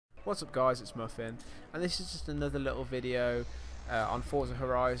What's up guys, it's Muffin, and this is just another little video on Forza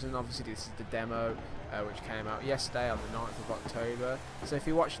Horizon. Obviously this is the demo which came out yesterday on the 9th of October. So if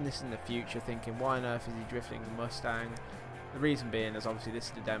you're watching this in the future thinking why on earth is he drifting a Mustang, the reason being is obviously this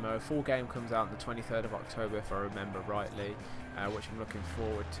is the demo. Full game comes out on the 23rd of October if I remember rightly, which I'm looking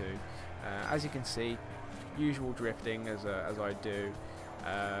forward to. As you can see, usual drifting as I do.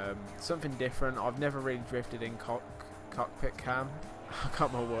 Something different. I've never really drifted in cockpit cam. I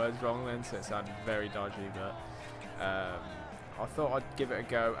got my words wrong then, so it sounded very dodgy, but I thought I'd give it a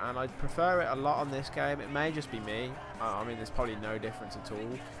go, and I'd prefer it a lot on this game. It may just be me. I mean, there's probably no difference at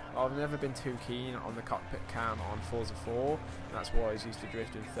all. I've never been too keen on the cockpit cam on Forza 4, and that's why I was used to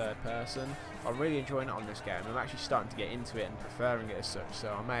drift in third person. I'm really enjoying it on this game. I'm actually starting to get into it and preferring it as such,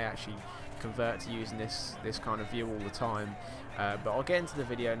 so I may actually convert to using this kind of view all the time. But I'll get into the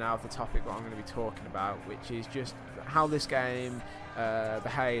video now of the topic that I'm going to be talking about, which is just how this game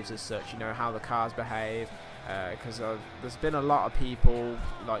behaves as such, you know, how the cars behave, because there's been a lot of people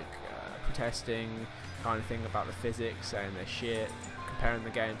like protesting kind of thing about the physics, saying they're shit, comparing the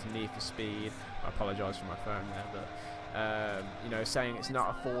game to Need for Speed. I apologise for my phone there, but you know, saying it's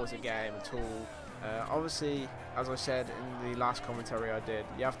not a Forza game at all. Obviously, as I said in the last commentary I did,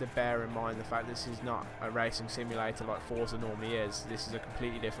 you have to bear in mind the fact this is not a racing simulator like Forza normally is. This is a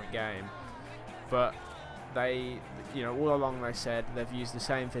completely different game. But they, you know, all along they said they've used the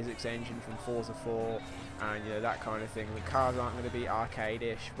same physics engine from Forza 4, and you know, that kind of thing. The cars aren't going to be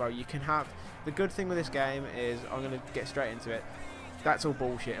arcade-ish. Well, you can have, the good thing with this game is, I'm going to get straight into it, that's all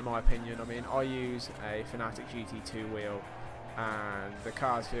bullshit in my opinion. I mean, I use a Fanatec GT2 wheel, and the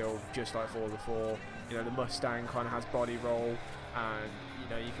cars feel just like Forza 4. You know, the Mustang kind of has body roll, and you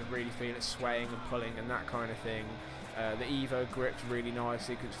know, you can really feel it swaying and pulling and that kind of thing. The Evo grips really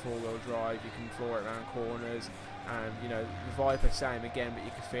nicely because it's four-wheel drive. You can floor it around corners, and you know, the Viper same again, but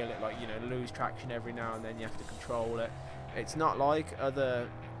you can feel it like, you know, lose traction every now and then. You have to control it. It's not like other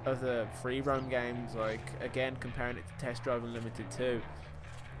free roam games, like again comparing it to Test Drive Unlimited 2.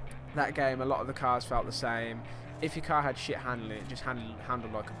 That game, a lot of the cars felt the same. If your car had shit handling, it just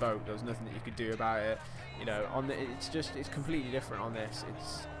handled like a boat. There was nothing that you could do about it. You know, it's completely different on this.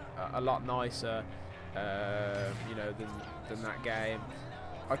 It's a lot nicer, you know, than that game.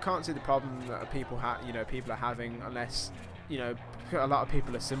 I can't see the problem that people are having, unless, you know, a lot of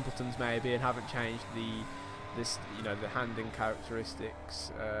people are simpletons maybe and haven't changed the handling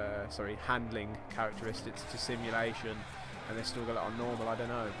characteristics. Handling characteristics to simulation, and they still got it on normal. I don't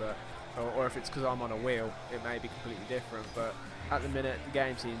know, but. Or if it's because I'm on a wheel, it may be completely different. But at the minute, the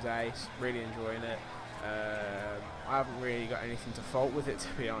game seems ace. Really enjoying it. I haven't really got anything to fault with it, to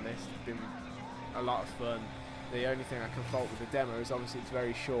be honest. It's been a lot of fun. The only thing I can fault with the demo is obviously it's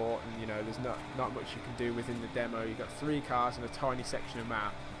very short, and you know, there's not much you can do within the demo. You've got 3 cars and a tiny section of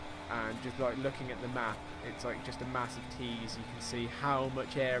map, and just like looking at the map, it's like just a massive tease. You can see how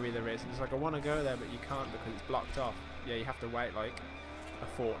much area there is, and it's like I want to go there, but you can't because it's blocked off. Yeah, you have to wait like a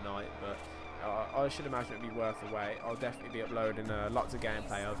fortnight, but I should imagine it'd be worth the wait. I'll definitely be uploading lots of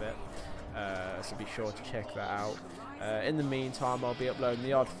gameplay of it, so be sure to check that out. In the meantime, I'll be uploading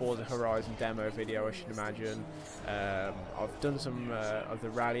the odd Forza Horizon demo video, I should imagine. I've done some of the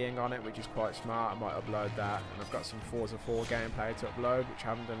rallying on it, which is quite smart. I might upload that, and I've got some Forza 4 gameplay to upload, which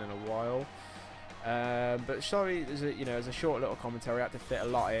I haven't done in a while. But sorry, there's a short little commentary. I had to fit a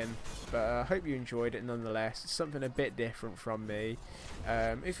lot in, but I hope you enjoyed it nonetheless. It's something a bit different from me.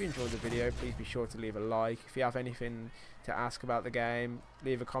 If you enjoyed the video, please be sure to leave a like. If you have anything to ask about the game,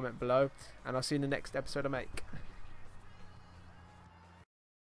 leave a comment below, and I'll see you in the next episode I make.